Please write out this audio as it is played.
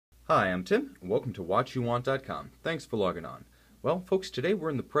Hi, I'm Tim, and welcome to WatchYouWant.com. Thanks for logging on. Well, folks, today we're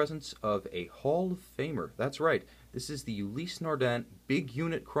in the presence of a Hall of Famer. That's right, this is the Ulysse Nardin Big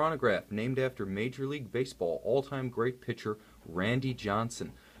Unit Chronograph, named after Major League Baseball all-time great pitcher Randy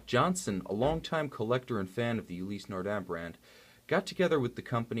Johnson. Johnson, a longtime collector and fan of the Ulysse Nardin brand, got together with the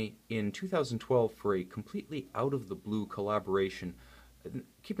company in 2012 for a completely out-of-the-blue collaboration.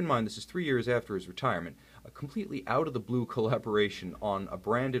 Keep in mind, this is 3 years after his retirement. A completely out-of-the-blue collaboration on a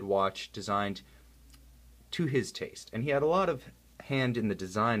branded watch designed to his taste. And he had a lot of hand in the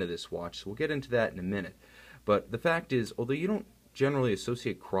design of this watch, so we'll get into that in a minute. But the fact is, although you don't generally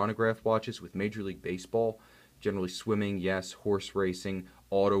associate chronograph watches with Major League Baseball, generally swimming, yes, horse racing,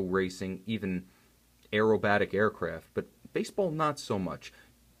 auto racing, even aerobatic aircraft, but baseball not so much.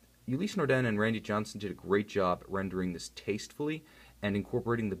 Ulysse Nardin and Randy Johnson did a great job at rendering this tastefully and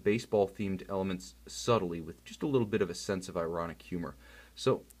incorporating the baseball-themed elements subtly with just a little bit of a sense of ironic humor.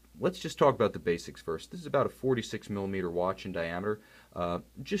 So let's just talk about the basics first. This is about a 46mm watch in diameter,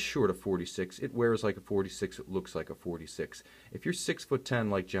 just short of 46. It wears like a 46, it looks like a 46. If you're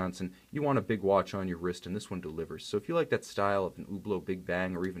 6'10" like Johnson, you want a big watch on your wrist, and this one delivers. So if you like that style of an Hublot Big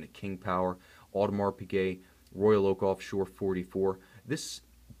Bang or even a King Power, Audemars Piguet, Royal Oak Offshore 44, this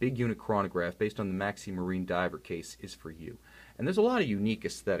Big Unit Chronograph based on the Maxi Marine Diver case is for you. And there's a lot of unique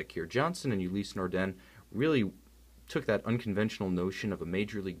aesthetic here. Johnson and Ulysse Nardin really took that unconventional notion of a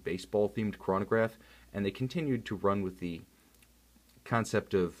Major League Baseball themed chronograph, and they continued to run with the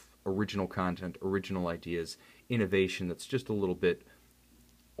concept of original content, original ideas, innovation that's just a little bit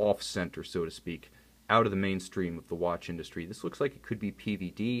off-center, so to speak, out of the mainstream of the watch industry. This looks like it could be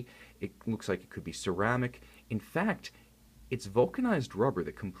PVD, it looks like it could be ceramic. In fact, it's vulcanized rubber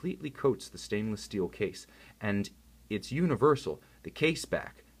that completely coats the stainless steel case, and it's universal. The case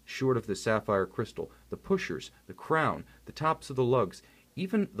back, short of the sapphire crystal, the pushers, the crown, the tops of the lugs,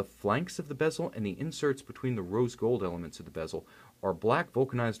 even the flanks of the bezel and the inserts between the rose gold elements of the bezel are black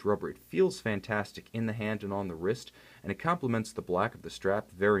vulcanized rubber. It feels fantastic in the hand and on the wrist, and it complements the black of the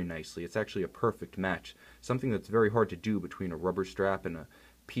strap very nicely. It's actually a perfect match, something that's very hard to do between a rubber strap and a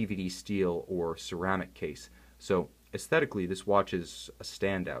PVD steel or ceramic case. So aesthetically, this watch is a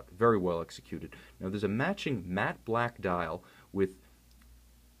standout, very well executed. Now, there's a matching matte black dial with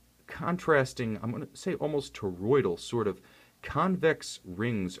contrasting, I'm going to say almost toroidal, sort of convex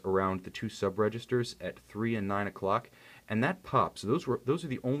rings around the two sub-registers at 3 and 9 o'clock, and that pops. Those are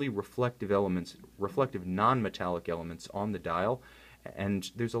the only reflective elements, reflective non-metallic elements on the dial, and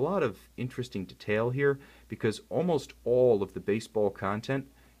there's a lot of interesting detail here because almost all of the baseball content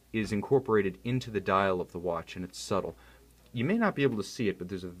is incorporated into the dial of the watch, and it's subtle. You may not be able to see it, but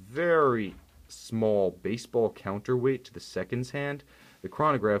there's a very small baseball counterweight to the seconds hand. The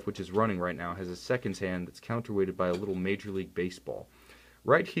chronograph, which is running right now, has a seconds hand that's counterweighted by a little Major League Baseball.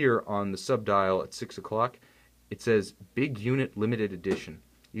 Right here on the sub-dial at 6 o'clock, it says Big Unit Limited Edition.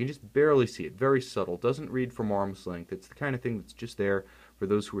 You can just barely see it, very subtle, doesn't read from arm's length. It's the kind of thing that's just there for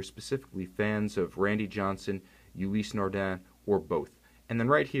those who are specifically fans of Randy Johnson, Ulysse Nardin, or both. And then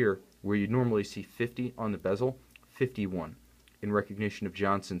right here, where you'd normally see 50 on the bezel, 51, in recognition of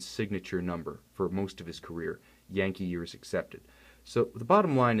Johnson's signature number for most of his career, Yankee years accepted. So the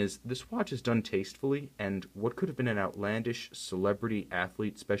bottom line is, this watch is done tastefully, and what could have been an outlandish celebrity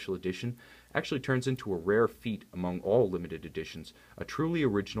athlete special edition actually turns into a rare feat among all limited editions, a truly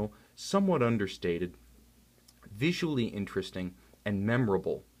original, somewhat understated, visually interesting, and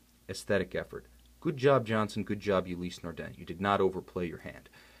memorable aesthetic effort. Good job, Johnson. Good job, Ulysse Nardin. You did not overplay your hand.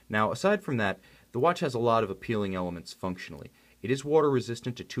 Now, aside from that, the watch has a lot of appealing elements functionally. It is water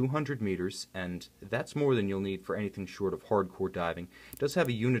resistant to 200 meters, and that's more than you'll need for anything short of hardcore diving. It does have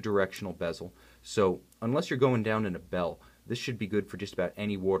a unidirectional bezel, so unless you're going down in a bell, this should be good for just about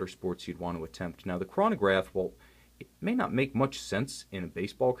any water sports you'd want to attempt. Now, the chronograph, while it may not make much sense in a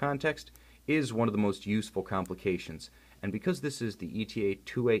baseball context, is one of the most useful complications. And because this is the ETA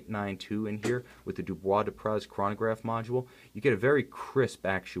 2892 in here with the Dubois de Praz chronograph module, you get a very crisp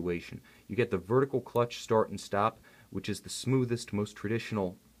actuation. You get the vertical clutch start and stop, which is the smoothest, most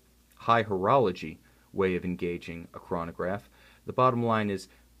traditional high horology way of engaging a chronograph. The bottom line is,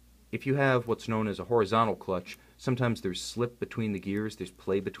 if you have what's known as a horizontal clutch, sometimes there's slip between the gears, there's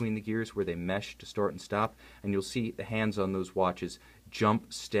play between the gears where they mesh to start and stop, and you'll see the hands on those watches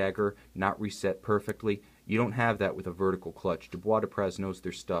jump, stagger, not reset perfectly. You don't have that with a vertical clutch. Dubois de Praz knows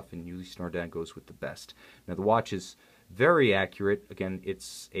their stuff, and Ulysse Nardin goes with the best. Now, the watch is very accurate. Again,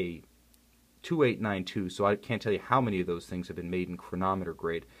 it's a 2892, so I can't tell you how many of those things have been made in chronometer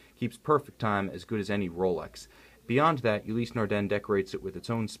grade. Keeps perfect time, as good as any Rolex. Beyond that, Ulysse Nardin decorates it with its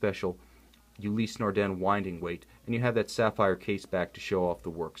own special Ulysse Nardin winding weight, and you have that sapphire case back to show off the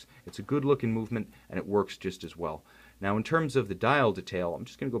works. It's a good looking movement, and it works just as well. Now, in terms of the dial detail, I'm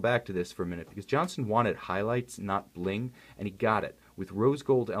just going to go back to this for a minute, because Johnson wanted highlights, not bling, and he got it, with rose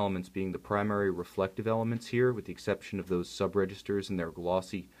gold elements being the primary reflective elements here, with the exception of those sub-registers and their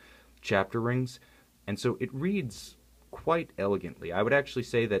glossy chapter rings. And so it reads quite elegantly. I would actually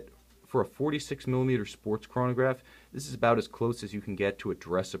say that for a 46mm sports chronograph, this is about as close as you can get to a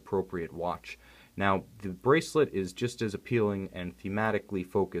dress-appropriate watch. Now, the bracelet is just as appealing and thematically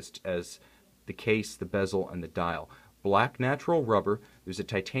focused as the case, the bezel, and the dial. Black natural rubber. There's a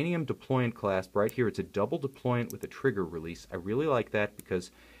titanium deployant clasp right here. It's a double deployant with a trigger release. I really like that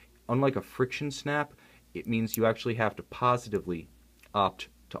because, unlike a friction snap, it means you actually have to positively opt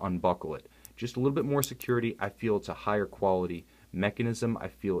to unbuckle it. Just a little bit more security. I feel it's a higher quality mechanism. I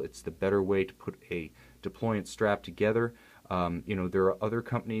feel it's the better way to put a deployant strap together. There are other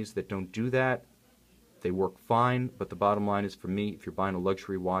companies that don't do that. They work fine, but the bottom line is, for me, if you're buying a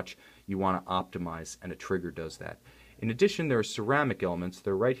luxury watch, you want to optimize, and a trigger does that. In addition, there are ceramic elements.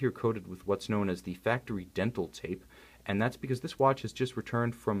 They're right here coated with what's known as the factory dental tape, and that's because this watch has just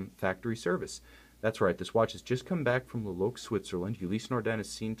returned from factory service. That's right, this watch has just come back from Locle, Switzerland. Ulysse Nardin has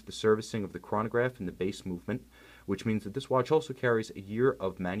seen to the servicing of the chronograph and the base movement, which means that this watch also carries a year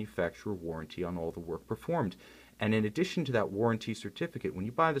of manufacturer warranty on all the work performed. And in addition to that warranty certificate, when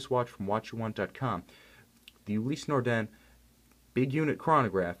you buy this watch from watchyouwant.com, the Ulysse Nardin Big Unit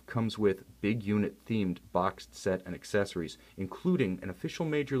Chronograph comes with Big Unit themed boxed set and accessories, including an official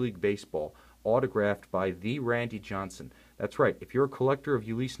Major League Baseball autographed by the Randy Johnson. That's right, if you're a collector of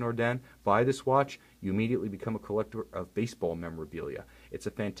Ulysse Nardin, buy this watch, you immediately become a collector of baseball memorabilia. It's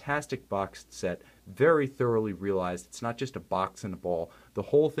a fantastic boxed set, very thoroughly realized. It's not just a box and a ball. The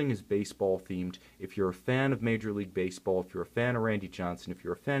whole thing is baseball themed. If you're a fan of Major League Baseball, if you're a fan of Randy Johnson, if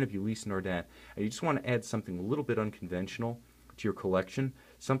you're a fan of Ulysse Nardin, and you just want to add something a little bit unconventional to your collection,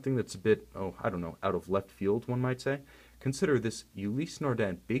 something that's a bit, out of left field, one might say, consider this Ulysse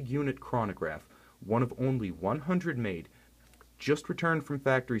Nardin Big Unit Chronograph, one of only 100 made, just returned from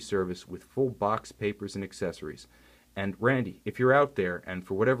factory service with full box papers and accessories. And Randy, if you're out there and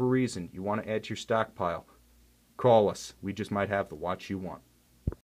for whatever reason you want to add to your stockpile, call us. We just might have the watch you want.